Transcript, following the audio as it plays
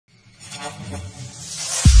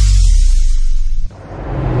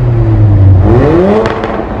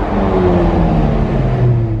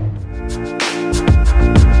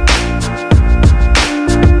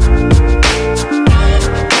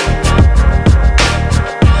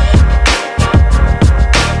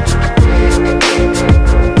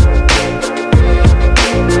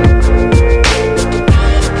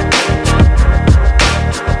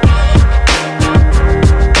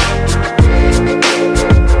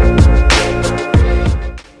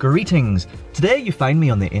Greetings! Today you find me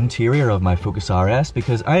on the interior of my Focus RS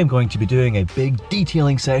because I am going to be doing a big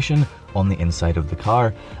detailing session on the inside of the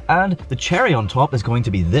car. And the cherry on top is going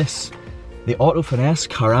to be this, the Auto Finesse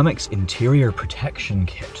Caramics Interior Protection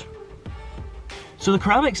Kit. So the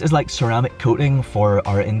Caramics is like ceramic coating for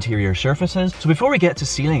our interior surfaces. So before we get to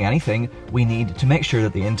sealing anything, we need to make sure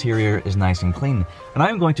that the interior is nice and clean. And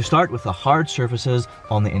I'm going to start with the hard surfaces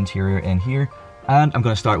on the interior in here. And I'm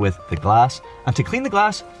going to start with the glass. And to clean the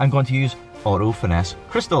glass, I'm going to use Auto Finesse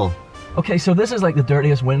Crystal. Okay, so this is like the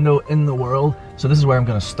dirtiest window in the world. So this is where I'm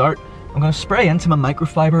going to start. I'm going to spray into my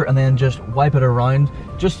microfiber and then just wipe it around.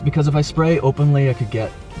 Just because if I spray openly, I could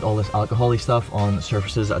get all this alcohol-y stuff on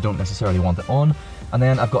surfaces that I don't necessarily want it on. And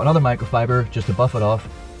then I've got another microfiber just to buff it off,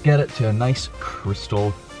 get it to a nice crystal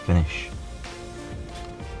finish.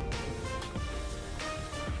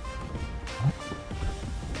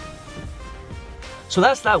 So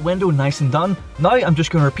that's that window nice and done. Now I'm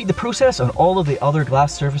just going to repeat the process on all of the other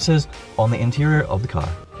glass surfaces on the interior of the car.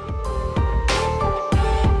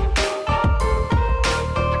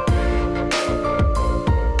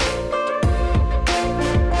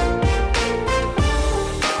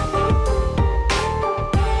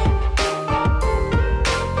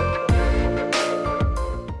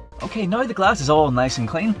 Okay, now the glass is all nice and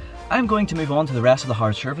clean, I'm going to move on to the rest of the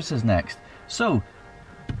hard surfaces next. So,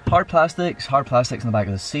 hard plastics in the back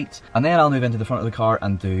of the seats, and then I'll move into the front of the car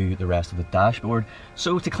and do the rest of the dashboard.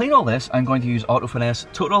 So to clean all this, I'm going to use Auto Finesse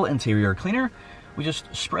Total Interior Cleaner. We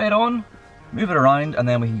just spray it on, move it around, and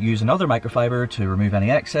then we use another microfiber to remove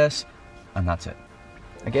any excess, and that's it.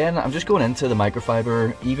 Again, I'm just going into the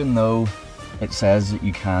microfiber, even though it says that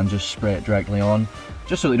you can just spray it directly on,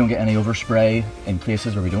 just so that we don't get any overspray in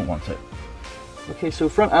places where we don't want it. Okay, so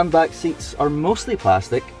front and back seats are mostly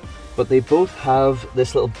plastic, but they both have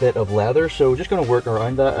this little bit of leather, so we're just going to work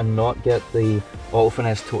around that and not get the Auto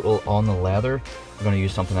Finesse Total on the leather. We're going to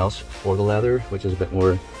use something else for the leather, which is a bit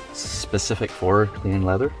more specific for cleaning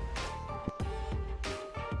leather.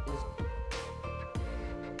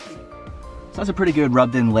 So that's a pretty good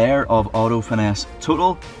rubbed in layer of Auto Finesse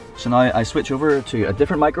Total. So now I switch over to a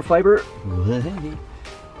different microfiber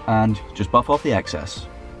and just buff off the excess.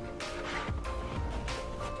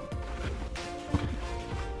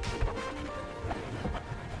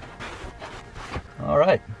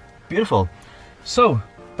 Alright, beautiful. So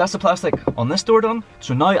that's the plastic on this door done.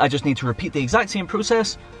 So now I just need to repeat the exact same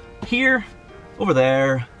process here, over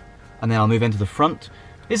there, and then I'll move into the front.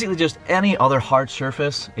 Basically just any other hard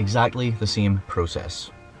surface, exactly the same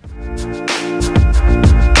process.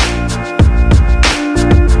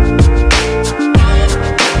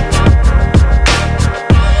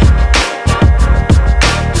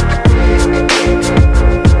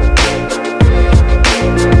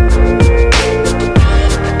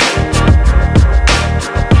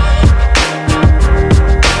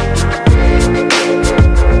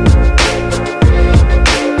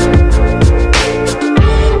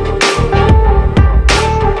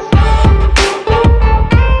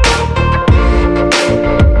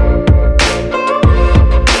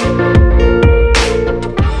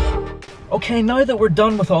 Okay, now that we're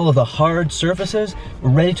done with all of the hard surfaces, we're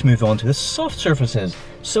ready to move on to the soft surfaces.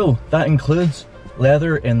 So that includes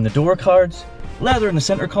leather in the door cards, leather in the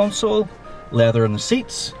center console, leather in the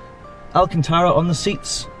seats, Alcantara on the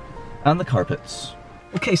seats, and the carpets.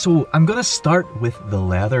 Okay, so I'm going to start with the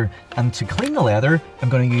leather, and to clean the leather, I'm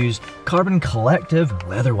going to use Carbon Collective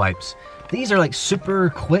leather wipes. These are like super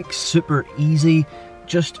quick, super easy,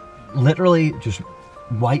 just literally just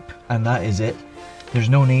wipe and that is it. There's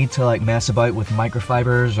no need to like mess about with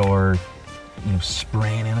microfibers or, you know,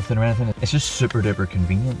 spraying anything or anything. It's just super duper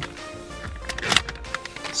convenient.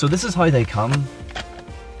 So this is how they come.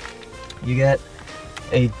 You get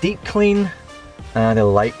a deep clean and a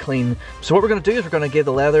light clean. So what we're going to do is we're going to give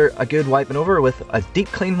the leather a good wiping over with a deep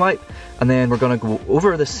clean wipe, and then we're going to go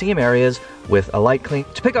over the same areas with a light clean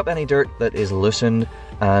to pick up any dirt that is loosened,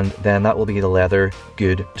 and then that will be the leather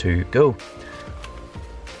good to go.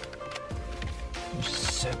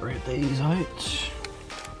 Separate these out.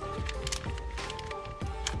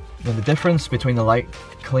 Now the difference between the light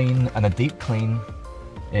clean and a deep clean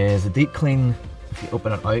is the deep clean, if you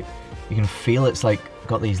open it out, you can feel it's like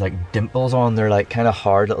got these like dimples on. They're like kind of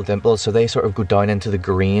hard little dimples, so they sort of go down into the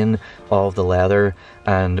grain of the leather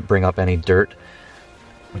and bring up any dirt,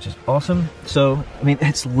 which is awesome. So I mean,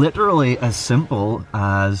 it's literally as simple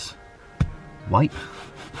as wipe.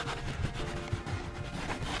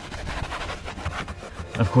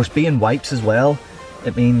 Of course, being wipes as well,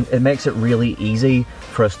 it makes it really easy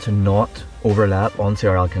for us to not overlap onto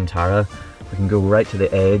our Alcantara. We can go right to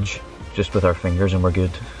the edge just with our fingers and we're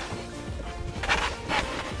good.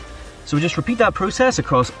 So we just repeat that process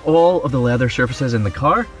across all of the leather surfaces in the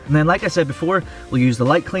car. And then like I said before, we'll use the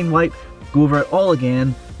light clean wipe, go over it all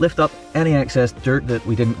again, lift up any excess dirt that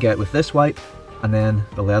we didn't get with this wipe, and then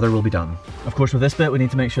the leather will be done. Of course with this bit we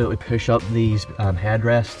need to make sure that we push up these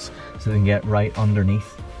headrests so they can get right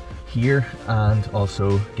underneath here and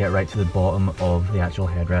also get right to the bottom of the actual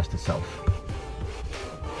headrest itself.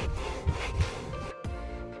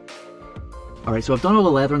 Alright, so I've done all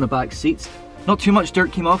the leather in the back seats. Not too much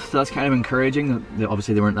dirt came off, so that's kind of encouraging.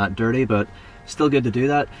 Obviously they weren't that dirty, but still good to do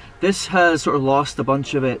that. This has sort of lost a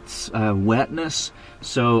bunch of its wetness,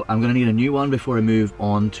 so I'm going to need a new one before I move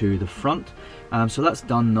on to the front. So that's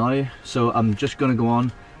done now, so I'm just going to go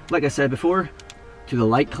on, like I said before, to the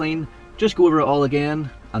light clean, just go over it all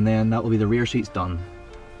again, and then that will be the rear seats done.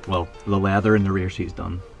 Well, the leather in the rear seats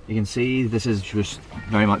done. You can see this is just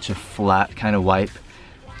very much a flat kind of wipe,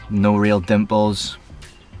 no real dimples,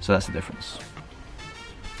 so that's the difference.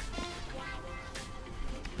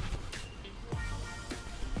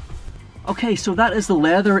 Okay, so that is the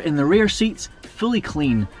leather in the rear seats, fully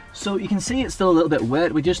clean. So you can see it's still a little bit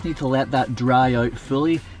wet, we just need to let that dry out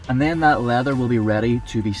fully, and then that leather will be ready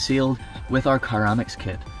to be sealed with our Caramics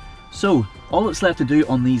kit. So all that's left to do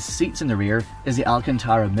on these seats in the rear is the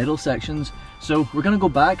Alcantara middle sections. So we're going to go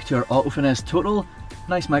back to our Auto Finesse Total,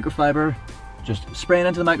 nice microfiber, just spraying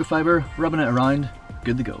into the microfiber, rubbing it around,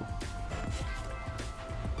 good to go.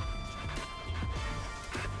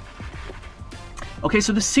 Okay,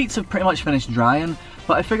 so the seats have pretty much finished drying,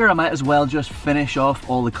 but I figure I might as well just finish off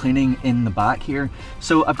all the cleaning in the back here.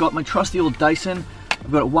 So I've got my trusty old Dyson,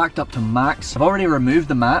 I've got it whacked up to max. I've already removed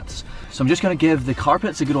the mats, so I'm just going to give the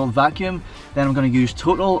carpets a good old vacuum, then I'm going to use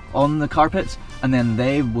Total on the carpets, and then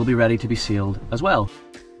they will be ready to be sealed as well.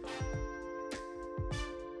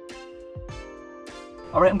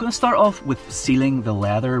 Alright, I'm going to start off with sealing the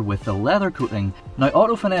leather with the leather coating. Now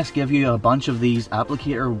Auto Finesse give you a bunch of these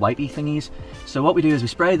applicator wipey thingies, so what we do is we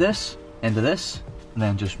spray this into this and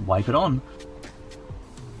then just wipe it on.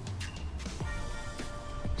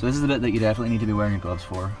 So this is the bit that you definitely need to be wearing your gloves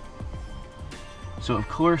for. So of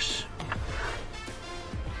course,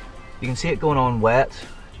 you can see it going on wet,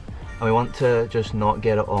 and we want to just not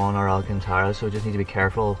get it on our Alcantara, so we just need to be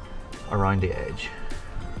careful around the edge.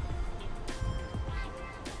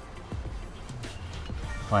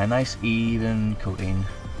 Apply a nice even coating.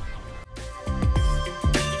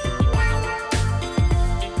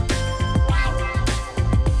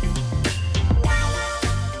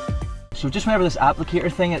 So just whenever this applicator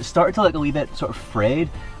thing, it started to look a wee bit sort of frayed,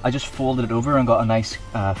 I just folded it over and got a nice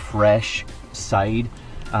fresh side.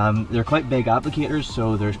 They're quite big applicators,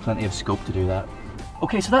 so there's plenty of scope to do that.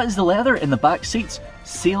 Okay, so that is the leather in the back seats,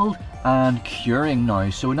 sealed and curing now.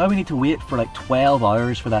 So now we need to wait for like 12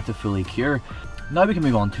 hours for that to fully cure. Now we can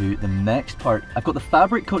move on to the next part. I've got the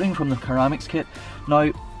fabric coating from the Caramics kit.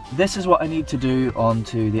 Now, this is what I need to do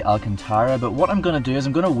onto the Alcantara, but what I'm going to do is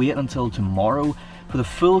I'm going to wait until tomorrow for the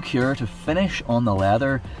full cure to finish on the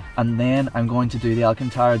leather, and then I'm going to do the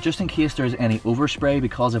Alcantara just in case there's any overspray,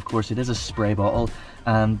 because of course it is a spray bottle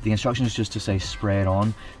and the instruction is just to say spray it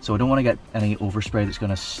on, so I don't want to get any overspray that's going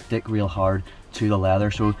to stick real hard to the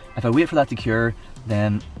leather. So if I wait for that to cure,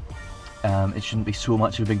 then it shouldn't be so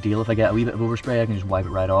much of a big deal. If I get a wee bit of overspray, I can just wipe it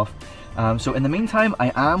right off. So in the meantime,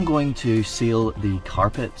 I am going to seal the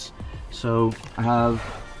carpets. So I have,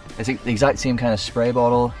 it's the exact same kind of spray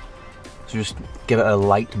bottle, so just give it a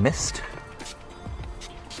light mist.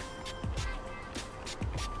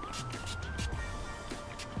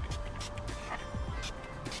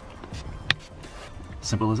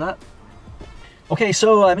 Simple as that. Okay,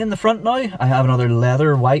 so I'm in the front now. I have another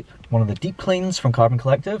leather wipe, one of the deep cleans from Carbon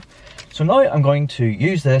Collective. So now I'm going to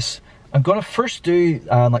use this. I'm going to first do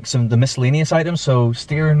like some of the miscellaneous items, so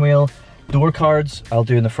steering wheel, door cards I'll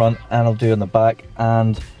do in the front and I'll do in the back,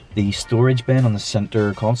 and the storage bin on the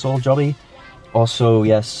center console jobby. Also,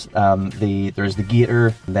 yes, there's the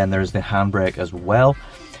gator, and then there's the handbrake as well.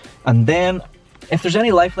 And then if there's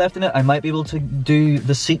any life left in it, I might be able to do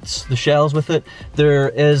the seats, the shells with it. There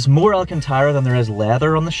is more Alcantara than there is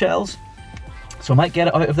leather on the shells, so I might get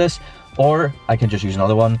it out of this, or I can just use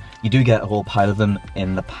another one. You do get a whole pile of them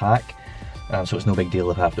in the pack, so it's no big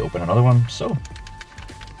deal if I have to open another one. So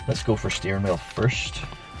let's go for steering wheel first.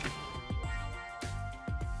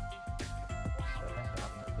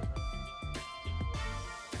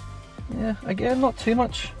 Yeah, again, not too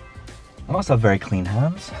much. I must have very clean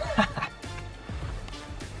hands.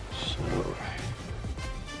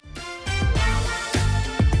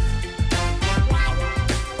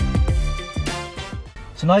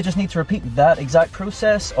 So now I just need to repeat that exact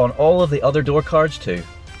process on all of the other door cards too.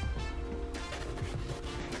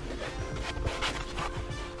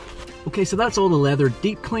 Okay, so that's all the leather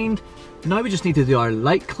deep cleaned. Now we just need to do our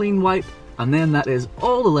light clean wipe, and then that is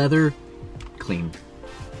all the leather clean.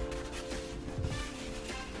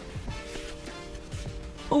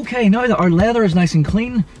 Okay, now that our leather is nice and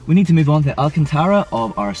clean, we need to move on to the Alcantara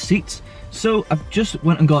of our seats. So I've just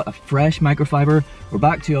went and got a fresh microfiber. We're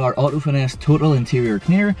back to our Auto Finesse Total Interior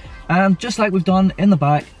Cleaner, and just like we've done in the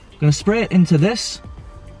back, I'm going to spray it into this,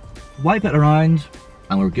 wipe it around,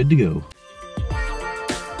 and we're good to go.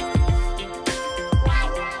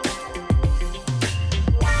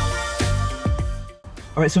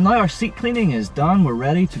 Alright, so now our seat cleaning is done, we're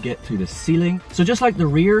ready to get to the ceiling. So just like the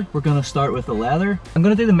rear, we're going to start with the leather. I'm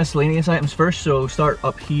going to do the miscellaneous items first, so start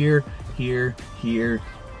up here, here, here,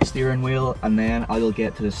 steering wheel, and then I will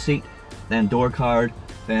get to the seat, then door card,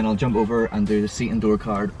 then I'll jump over and do the seat and door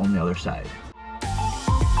card on the other side.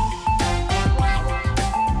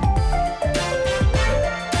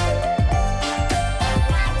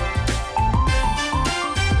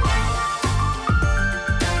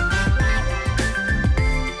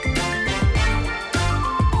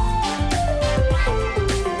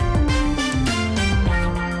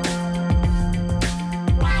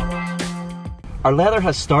 Our leather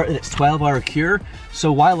has started its 12-hour cure,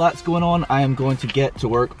 so while that's going on, I am going to get to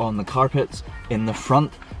work on the carpets in the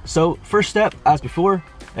front. So first step, as before,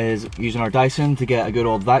 is using our Dyson to get a good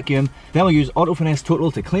old vacuum. Then we'll use Auto Finesse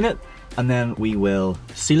Total to clean it, and then we will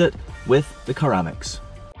seal it with the Caramics.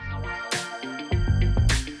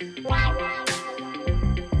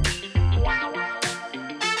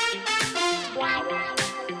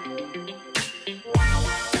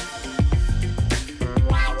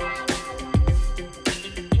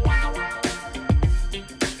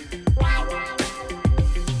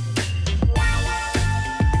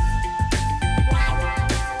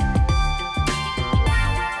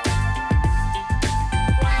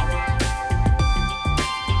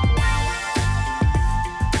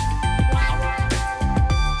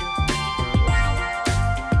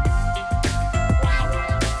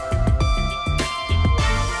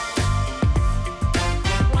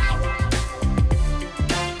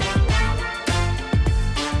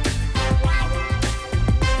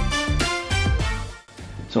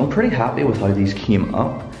 So I'm pretty happy with how these came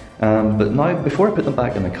up, but now before I put them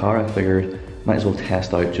back in the car, I figured might as well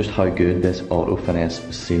test out just how good this Auto Finesse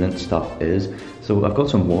sealant stuff is. So I've got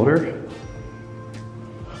some water.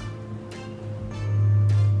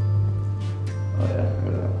 Oh yeah,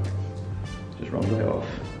 look at that. Just runs right off.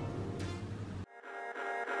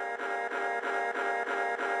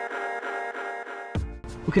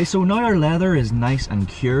 Okay, so now our leather is nice and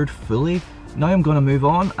cured fully. Now I'm going to move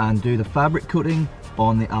on and do the fabric coating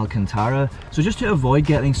on the Alcantara. So just to avoid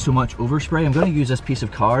getting so much overspray, I'm going to use this piece of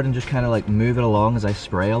card and just kind of like move it along as I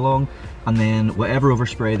spray along, and then whatever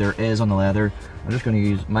overspray there is on the leather, I'm just going to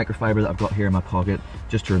use microfiber that I've got here in my pocket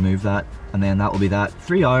just to remove that, and then that will be that.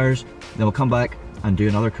 3 hours, then we'll come back and do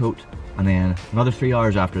another coat, and then another 3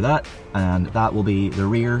 hours after that, and that will be the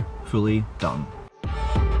rear fully done.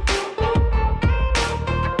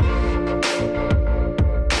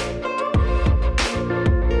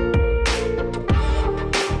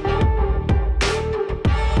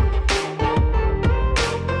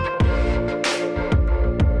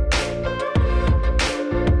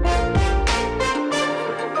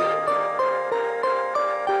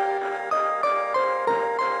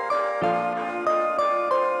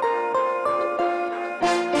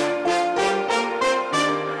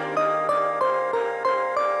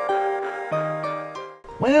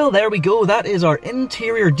 Well, there we go, that is our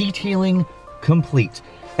interior detailing complete.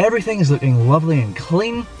 Everything is looking lovely and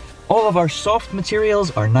clean. All of our soft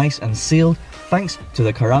materials are nice and sealed, thanks to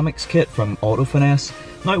the Caramics kit from Auto Finesse.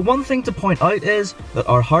 Now, one thing to point out is that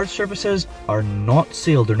our hard surfaces are not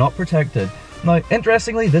sealed, they're not protected. Now,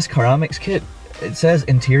 interestingly, this Caramics kit, it says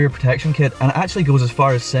interior protection kit, and it actually goes as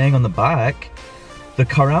far as saying on the back, the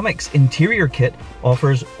Caramics interior kit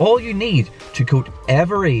offers all you need to coat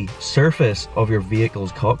every surface of your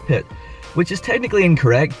vehicle's cockpit, which is technically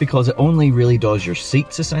incorrect because it only really does your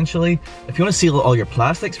seats essentially. If you want to seal all your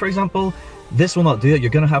plastics, for example, this will not do it. You're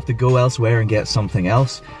going to have to go elsewhere and get something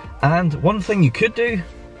else. And one thing you could do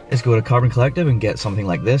is go to Carbon Collective and get something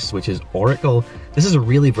like this, which is Oracle. This is a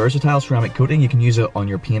really versatile ceramic coating. You can use it on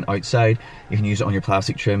your paint outside, you can use it on your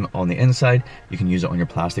plastic trim on the inside, you can use it on your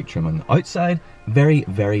plastic trim on the outside. Very,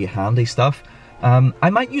 very handy stuff. I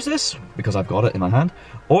might use this because I've got it in my hand,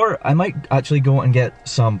 or I might actually go and get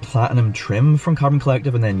some platinum trim from Carbon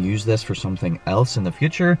Collective and then use this for something else in the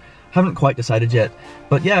future. Haven't quite decided yet,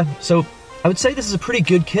 but yeah, so I would say this is a pretty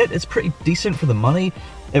good kit. It's pretty decent for the money.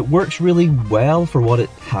 It works really well for what it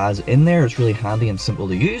has in there. It's really handy and simple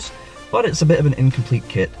to use. but it's a bit of an incomplete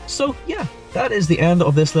kit. So yeah, that is the end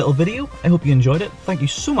of this little video. I hope you enjoyed it. Thank you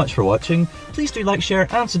so much for watching. Please do like, share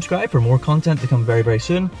and subscribe for more content to come very, very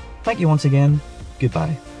soon. Thank you once again.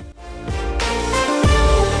 Goodbye.